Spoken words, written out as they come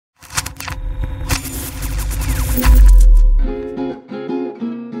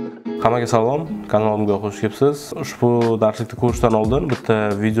Hammaga salom, kanalimga xush kelibsiz. Ushbu darslikni ko'rishdan oldin bitta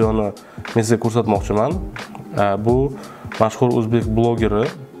videoni men sizga ko'rsatmoqchiman. Bu mashhur o'zbek blogeri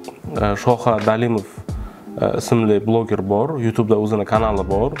Shoha Dalimov ismli bloger bor. YouTube'da o'zining kanali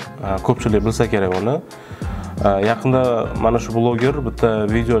bor. Ko'pchilik bilsa kerak uni. Yaqinda mana shu bloger bitta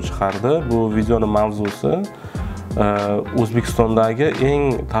video chiqardi. Bu videoning mavzusi O'zbekistondagi eng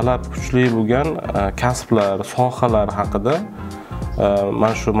talab kuchli bo'lgan kasblar, sohalar haqida.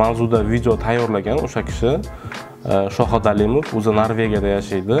 Mana shu mavzuda video tayyorlagan o'sha kishi Shoha Dalimov, o'zi Norvegiyada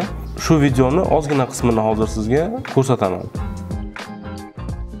yashaydi. Shu videoni ozgina qismini hozir sizga ko'rsataman.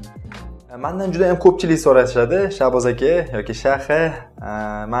 Mendan juda ham ko'pchilik so'rashadi, Shahboz aka yoki Shaha,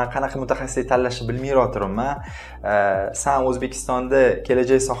 men qanaqa mutaxassislik tanlashni bilmay o'tiribman. Sen O'zbekistonda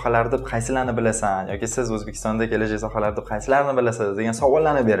kelajak sohalar deb qaysilarni bilasan yoki siz O'zbekistonda kelajak sohalar deb qaysilarni bilasiz degan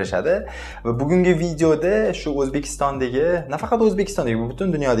savollarni berishadi. Va bugungi videoda shu O'zbekistondagi, nafaqat O'zbekistondagi, butun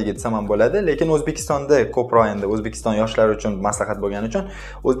dunyodagi desam ham bo'ladi, lekin O'zbekistonda ko'proq endi O'zbekiston yoshlari uchun maslahat bo'lgani uchun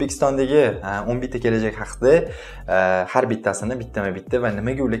O'zbekistondagi 11 ta kelajak haqida har bittasini bittama-bitta va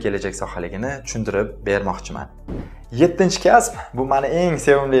nimaga ular kelajak sohaligini tushuntirib bermoqchiman. 7-kasb, bu meni eng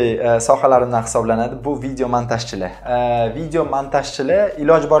sevimli sohalarimdan hisoblanadi. Bu video montajchilar. Video montajchilar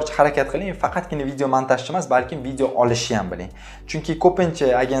iloji boricha harakat qiling, faqatgina video montajchi emas, balki video olishni ham biling. Chunki ko'pincha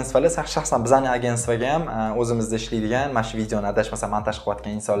agentstvalar, shaxsan bizning agentstvaga ham o'zimizda ishlaydigan, mana shu videoni adashmasa montaj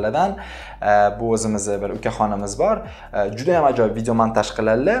qilayotgan insonlardan bu o'zimizda bir ukaxonimiz bor. Juda ham ajoyib video montaj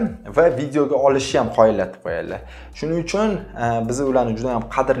qiladilar va videoga olishni ham qoyillatib qo'yadilar. Shuning uchun biz ularni juda ham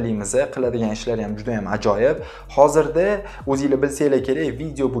qadrlaymiz, qiladigan ishlari ham juda ham ajoyib. Hozirda o'zingizlar bilsanglar kerak,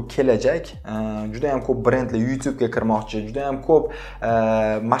 video bu kelajak. Juda ham ko'p brendlar YouTube'ga kirmoqchi, juda ham ko'p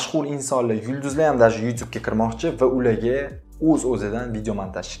mashhur insonlar, yulduzlar ham даже YouTube'ga kirmoqchi va ularga o'z-o'zidan video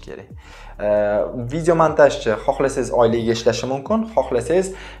montajchi kerak. Video montajchi xohlasangiz oyligiga ishlashi mumkin, xohlasangiz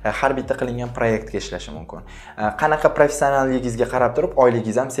har bitta qilingan proyektga ishlashi mumkin. Qanaqa professionalligingizga qarab turib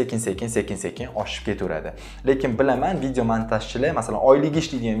oyligingiz ham sekin-sekin oshib ketaveradi. Lekin bilaman, video montajchilar, masalan, oyligiga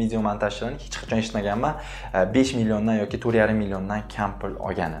ishlaydigan video montajchilarni hech qachon eshitmaganman 5 milliondan yoki 4,5 milliondan kam pul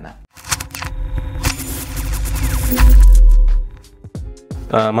olganini.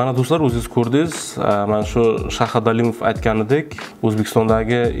 Mana do'stlar, o'zingiz ko'rdingiz, mana shu Shoha Dalimov aytganidek,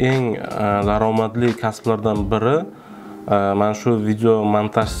 O'zbekistondagi eng daromadli kasblardan biri mana shu video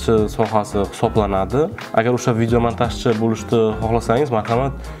montajchi sohasi hisoblanadi. Agar o'sha video montajchi bo'lishni xohlasangiz,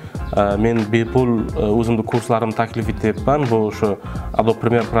 marhamat, men bepul o'zimning kurslarimni taklif etyapman. Bu shu Adobe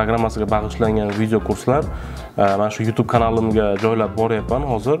Premiere programmasiga bag'ishlangan video kurslar. Mana shu YouTube kanalimga joylab boryapman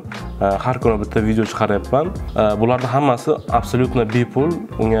hozir. Har kuni bitta video chiqaryapman. Bularning hammasi absolyutno bepul.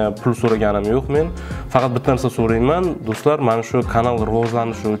 Unga pul so'raganim yo'q men. Faqat bitta narsa so'rayman, do'stlar, mana shu kanal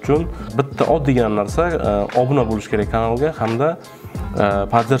rivojlanishi uchun bitta oddiy narsa obuna bo'lish kerak kanalga hamda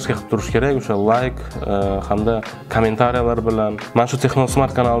podдержка qilib turish kerak, o'sha like hamda kommentariyalar bilan. Mana shu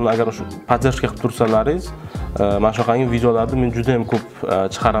Texnosmart kanalini agar shu podдержка qilib tursalaringiz, mana shunaqangi videolarni men juda ham ko'p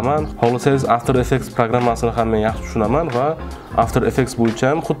chiqaraman. Xohlasangiz After Effects programmasini ham men yaxshi tushunaman va After Effects bo'yicha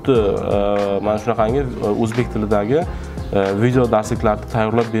ham xuddi mana shunaqangi o'zbek tilidagi video darsliklarni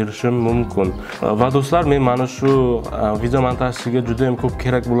tayyorlab berishim mumkin. Va do'stlar, men mana shu video montajchiga juda ham ko'p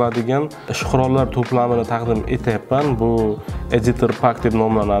kerak bo'ladigan ish qurollar to'plamini taqdim etyapman. Bu Editor Pack deb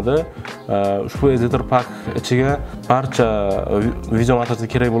nomlanadi. Ushbu Editor Pack ichiga barcha video montajga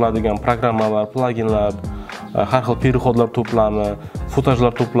kerak bo'ladigan programmalar, pluginlar, har xil переходlar to'plami,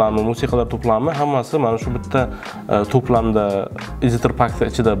 fotajlar to'plami, musiqalar to'plami hammasi mana shu bitta to'plamda Editor Pack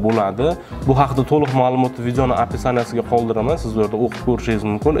ichida bo'ladi. Bu haqida to'liq ma'lumotni videoning opисаниясiga qoldiraman. Siz u yerda o'qib ko'rishingiz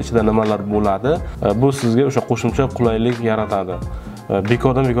mumkin, ichida nimalar bo'ladi. Bu sizga o'sha qo'shimcha qulaylik yaratadi.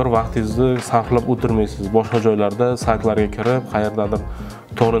 Bekordan-bekor vaqtingizni sarflab o'tirmaysiz. Boshqa joylarda saytlarga kirib, qayerdadir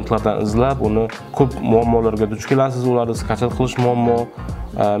torrentlardan izlab, uni ko'p muammolarga duch kelasiz, ularni skachat qilish muammo.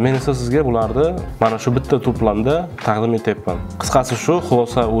 Men esa sizga bularni mana shu bitta to'plamda taqdim etyapman. Qisqasi shu,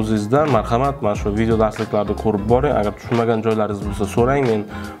 xulosa o'zingizdan, marhamat, mana shu video darsliklarni ko'rib boring. Agar tushunmagan joylaringiz bo'lsa so'rang, men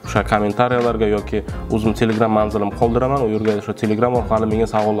o'sha kommentariyalarga yoki o'zim Telegram manzilim qoldiraman. U yerga o'sha Telegram orqali menga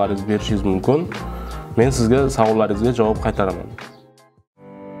savollaringizni berishingiz mumkin. Men sizga savollaringizga javob qaytaraman.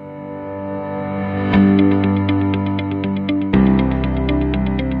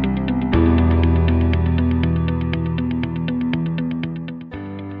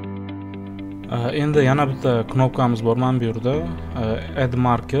 Endi yana bitta knopkamiz bor mana bu yerda. Add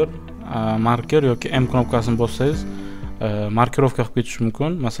marker yoki M knopkasini bossangiz markirovka qilib ketish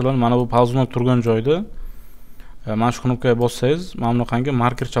mumkin. Masalan, mana bu pauzlanib turgan joyda mana shu knopkaga bossangiz, mana bunaqangi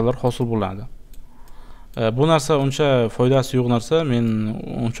markerchalar hosil bo'ladi. Bu narsa uncha foydasi yo'q narsa, men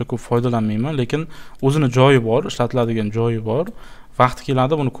uncha ko'p foydalanmayman, lekin o'zini joyi bor, ishlatiladigan joyi bor. Vaqti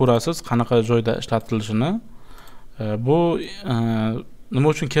keladi, buni ko'rasiz, qanaqa joyda ishlatilishini. Bu nima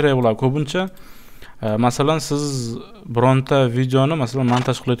uchun kerak bo'ladi? Ko'pincha masalan siz bironta videoni masalan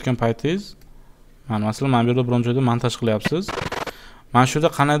montaj qilayotgan paytingiz, masalan mana bu yerda biron joyda montaj qilyapsiz. Mana shu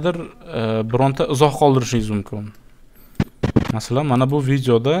yerda qanaydir bironta izoh qoldirishingiz mumkin. Masalan, mana bu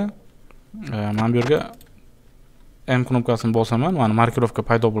videoda mana bu yerga M knopkasini bosaman, mana markirovka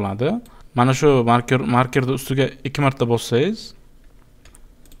paydo bo'ladi. Mana shu markerni ustiga 2 marta bossangiz,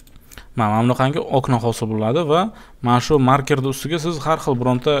 mana bunaqangi okna hosil bo'ladi va mana shu markerni ustiga siz har xil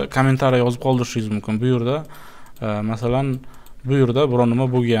bironta kommentariy yozib qoldirishingiz mumkin. Bu yerda masalan bu yerda biron nima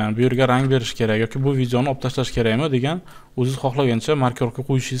bo'lgan, bu yerga rang berish kerak yoki bu videoni olib tashlash kerakmi degan o'zingiz xohlagancha markirovka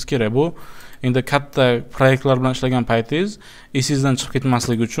qo'yishingiz kerak. Bu endi katta proyektlar bilan ishlagan paytingiz esingizdan chiqib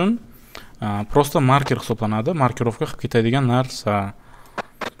ketmasligi uchun prosta marker hisoblanadi, markirovka qilib ketadigan narsa.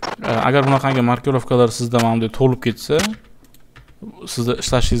 Agar bunaqangi markirovkalar sizda mana bunday to'lib ketsa, sizni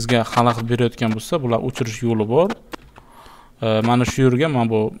ishlashingizga xalaqit berayotgan bo'lsa, bular o'chirish yo'li bor. Mana shu yerga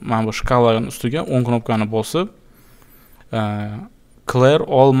mana bu shkalaning ustiga 10 knopkani bosib, clear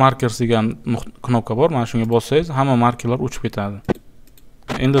all markers degan knopka bor. Mana shunga bossangiz, hamma markerlar o'chib ketadi.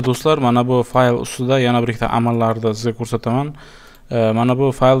 Endi do'stlar, mana bu fayl ustida yana bir ikkita amallarni sizga ko'rsataman. Mana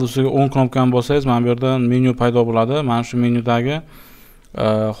bu fayl ustiga 10 knopkani bossangiz, mana bu yerda menyu paydo bo'ladi. Mana shu menyudagi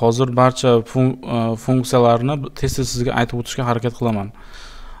hozir barcha funksiyalarni tez-tez sizga aytib o'tishga harakat qilaman.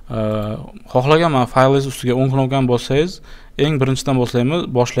 Xohlagan faylingiz ustiga 10 knopkani bossangiz, eng birinchidan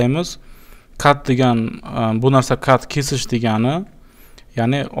boshlaymiz. Cut degan, bu narsa cut kesish degani,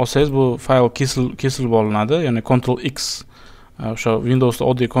 ya'ni olsangiz bu fayl kesilib olinadi, ya'ni Ctrl X, o'sha Windowsda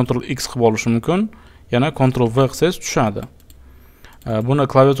oddiy Ctrl X qilib olish mumkin, yana Ctrl V qilsangiz tushadi. Buni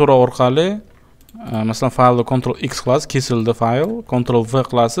klaviatura orqali masalan faylni Ctrl X qilasiz, kesildi fayl, Ctrl V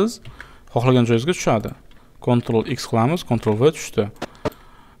qilasiz, xohlagan joyingizga tushadi. Ctrl X qilamiz, Ctrl V tushdi.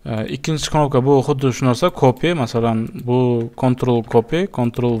 Ikkinchi knopka bu xuddi shu narsa, copy, masalan bu Ctrl copy,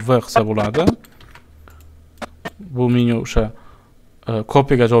 Ctrl V qilsa bo'ladi. Bu menyu o'sha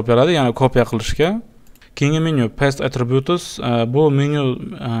copyga javob beradi, ya'ni kopiya qilishga. Keyingi menyu paste attributes, bu menyu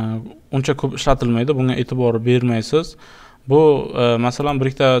uncha ko'p ishlatilmaydi, bunga e'tibor bermaysiz. Bu masalan bir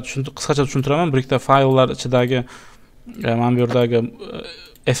ikkita qisqacha tushuntiraman, bir ikkita fayllar ichidagi mana bu yerdagi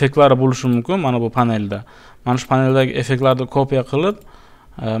effektlar bo'lishi mumkin mana bu panelda. Mana shu paneldagi effektlarni kopiya qilib,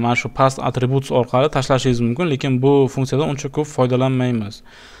 mana shu paste attributes orqali tashlashingiz mumkin, lekin bu funksiyadan uncha ko'p foydalanmaymiz.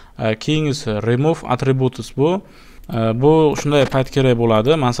 Keyingisi remove attributes, bu shunday payt kerak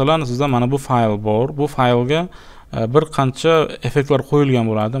bo'ladi. Masalan, sizda mana bu fayl bor. Bu faylga bir qancha effektlar qo'yilgan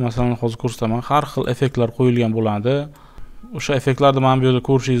bo'ladi. Masalan, hozir ko'rsataman. Har xil effektlar qo'yilgan bo'ladi. O'sha effektlarni mana bu yerda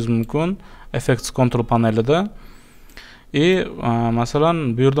ko'rishingiz mumkin, Effects Control panelida. Masalan,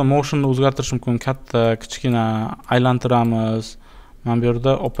 bu yerda motionni o'zgartirish mumkin, katta, kichkina aylantiramiz. Mana bu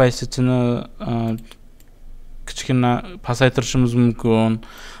yerda opacity'ni kichkina pasaytirishimiz mumkin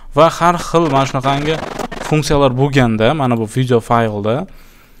va har xil mana shunaqangi funksiyalar bo'lganda, mana bu video faylda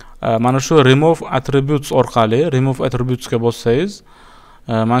mana shu remove attributes orqali remove attributesga bossangiz,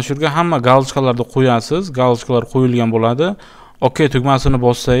 mana shu yerga hamma galочкаларni qo'yasiz, galочкалар qo'yilgan bo'ladi. OK tugmasini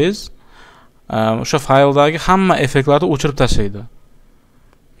bossangiz, o'sha fayldagi hamma effektlarni o'chirib tashlaydi.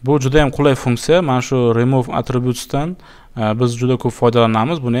 Bu juda ham qulay funksiya. Mana shu remove attributesdan biz juda ko'p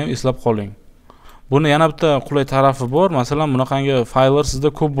foydalanamiz. Buni ham eslab qoling. Buni yana bitta qulay tarafi bor. Masalan, bunaqangi fayllar sizda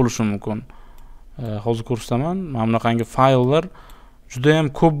ko'p bo'lishi mumkin. Hozir ko'rsataman. Mana bunaqangi fayllar juda ham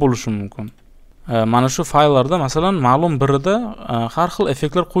ko'p bo'lishi mumkin. Mana shu fayllarda masalan ma'lum birida har xil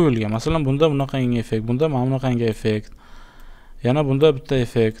effektlar qo'yilgan. Masalan, bunda bunaqangi effekt, bunda mana bunaqangi effekt. Yana bunda bitta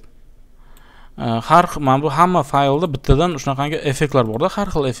effekt. Mana bu hamma faylda bittadan shunaqangi effektlar borda, har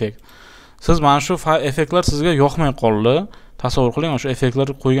xil effekt. Siz mana shu effektlar sizga yoqmay qoldi. Tasavvur qiling, o'sha effektlar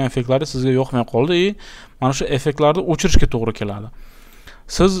qo'ygan effektlari sizga yoqmay qoldi, mana shu effektlarni o'chirishga to'g'ri keladi.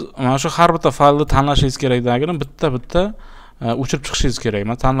 Siz mana shu har bitta faylni tanlashingiz kerakligini bitta o'chirib chiqishingiz kerak.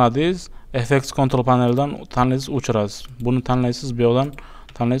 Mana tanladingiz, Effects Control paneldan tanlaysiz, o'chirasiz. Buni tanlaysiz, bu yoqdan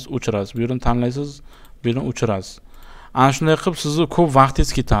tanlaysiz, o'chirasiz. Bu yerdan tanlaysiz, bu yerdan o'chirasiz. Ana shunday qilib sizni ko'p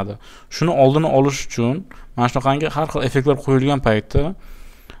vaqtingiz ketadi. Shuni oldini olish uchun mana shunaqangi har xil effektlar qo'yilgan paytda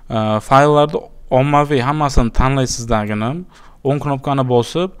fayllarni ommaviy hammasini tanlaysizligini 10 knopkani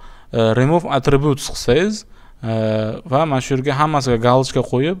bosib remove attributes qilsangiz va mana shu yerga hammasiga galочка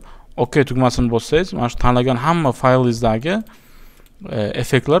qo'yib OK tugmasini bossangiz, mana shu tanlagan hamma faylingizdagi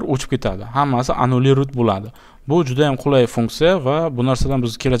effektlar o'chib ketadi. Hammasi annulировать bo'ladi. Bu juda ham qulay funksiya va bu narsadan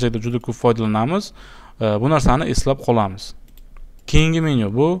biz kelajakda juda ko'p foydalanamiz. Bu narsani eslab qolamiz. Keyingi menyu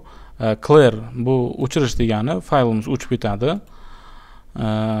bu Clear bu o'chirish degani, faylimiz o'chib ketadi.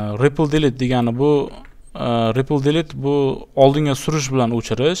 Ripple delete degani bu oldinga surish bilan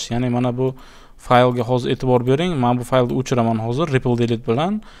o'chirish. Ya'ni mana bu faylga hozir e'tibor bering. Men bu faylni o'chiraman hozir ripple delete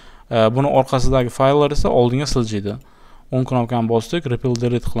bilan. Buni orqasidagi fayllar esa oldinga siljiydi. O'ng knopkani bosdik, ripple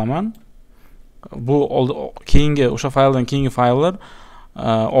delete qilaman. Bu keyingi o'sha fayldan keyingi fayllar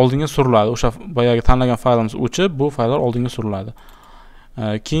oldinga suriladi. O'sha boyagi tanlagan faylimiz o'chib, bu fayllar oldinga suriladi.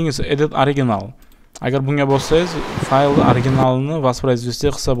 Keyingisi edit original. Agar bunga bossangiz, faylni originalini воспроизвести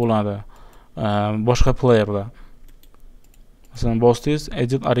qilsa bo'ladi. Boshqa playerda. Masalan, bossangiz,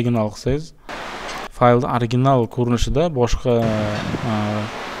 edit original qilsangiz, faylni original ko'rinishida boshqa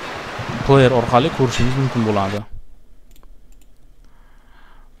player orqali ko'rishingiz mumkin bo'ladi.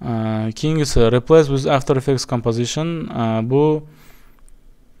 Keyingisi replace with After Effects composition. Bu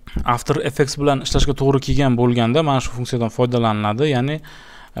After Effects bilan ishlashga to'g'ri kelgan bo'lganda mana shu funksiyadan foydalaniladi. Ya'ni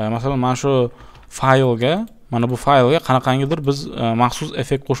masalan mana shu faylga, mana bu faylga qanaqangidir biz maxsus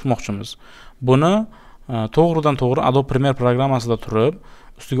effekt qo'shmoqchimiz. Buni to'g'ridan to'g'ri Adobe Premiere programmasida turib,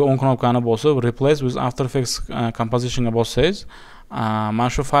 ustiga o'ng knopkani bosib replace with After Effects composition ga bossangiz, mana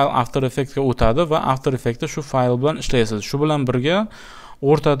shu fayl After Effects ga o'tadi va After Effects shu fayl bilan ishlaysiz. Shu bilan birga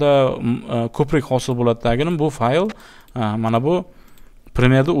o'rtada ko'prik hosil bo'ladidagini bu fayl mana bu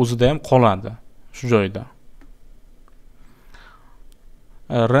Premiere'da o'zida ham qoladi shu joyda.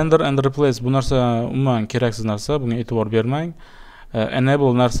 Render and replace bu narsa umuman keraksiz narsa, bunga e'tibor bermang.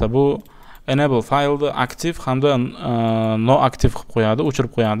 Enable narsa bu enable faylni aktiv hamda no aktiv qilib qo'yadi,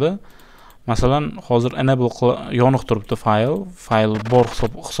 o'chirib qo'yadi. Masalan, hozir enable yoniq turibdi fayl bor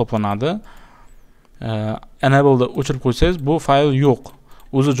hisoblanadi. Enable'da o'chirib qo'ysangiz, bu fayl yo'q.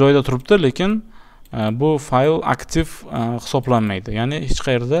 O'zi joyida turibdi, lekin bu fayl aktiv hisoblanmaydi. Ya'ni hech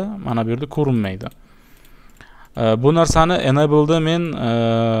qayerda mana bu yerda ko'rinmaydi. Bu narsani enable'da men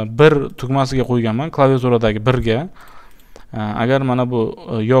bir tugmasiga qo'yganman, klaviaturadagi 1 ga. Agar mana bu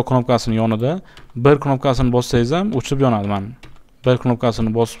yo knopkasining yonida 1 knopkasini bossangiz ham o'chirib yonadi. Men 1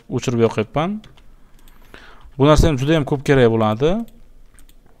 knopkasini bosib o'chirib yo'qyapman. Bu narsa ham juda ham ko'p kerak bo'ladi.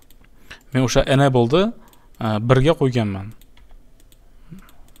 Men o'sha enable'ni 1 ga qo'yganman.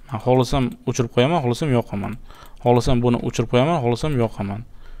 Xohlasam o'chirib qo'yaman, xohlasam yoqaman. Xohlasam buni o'chirib qo'yaman, xohlasam yoqaman.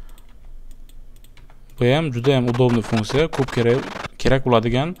 Bu ham juda ham udobli funksiya, ko'p kerak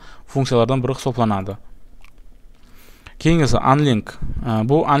bo'ladigan funksiyalardan biri hisoblanadi. Keyingisi unlink.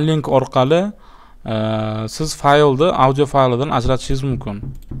 Bu unlink orqali siz faylni audio faylidan ajratishingiz mumkin.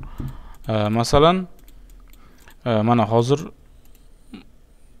 Masalan, mana hozir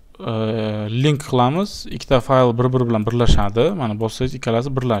link qilamiz, ikkita fayl bir-biri bilan birlashadi. Mana bossangiz ikkalasi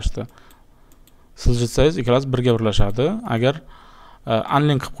birlashdi. Siljitsangiz ikkalasi birga birlashadi. Agar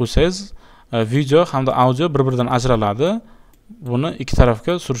unlink qilib qo'ysangiz, video hamda audio bir-biridan ajraladi. Buni ikki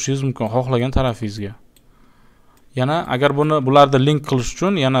tarafga surishingiz mumkin, xohlagan tarafingizga. Yana agar bularni link qilish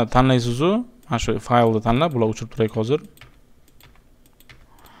uchun yana tanlaysiz-u, mana shu faylni tanlab, bular o'chirib turaylik hozir.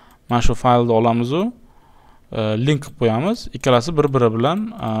 Mana shu faylni olamiz-u, link qilib qo'yamiz. Ikkalasi bir-biri bilan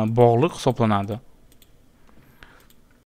bog'liq hisoblanadi.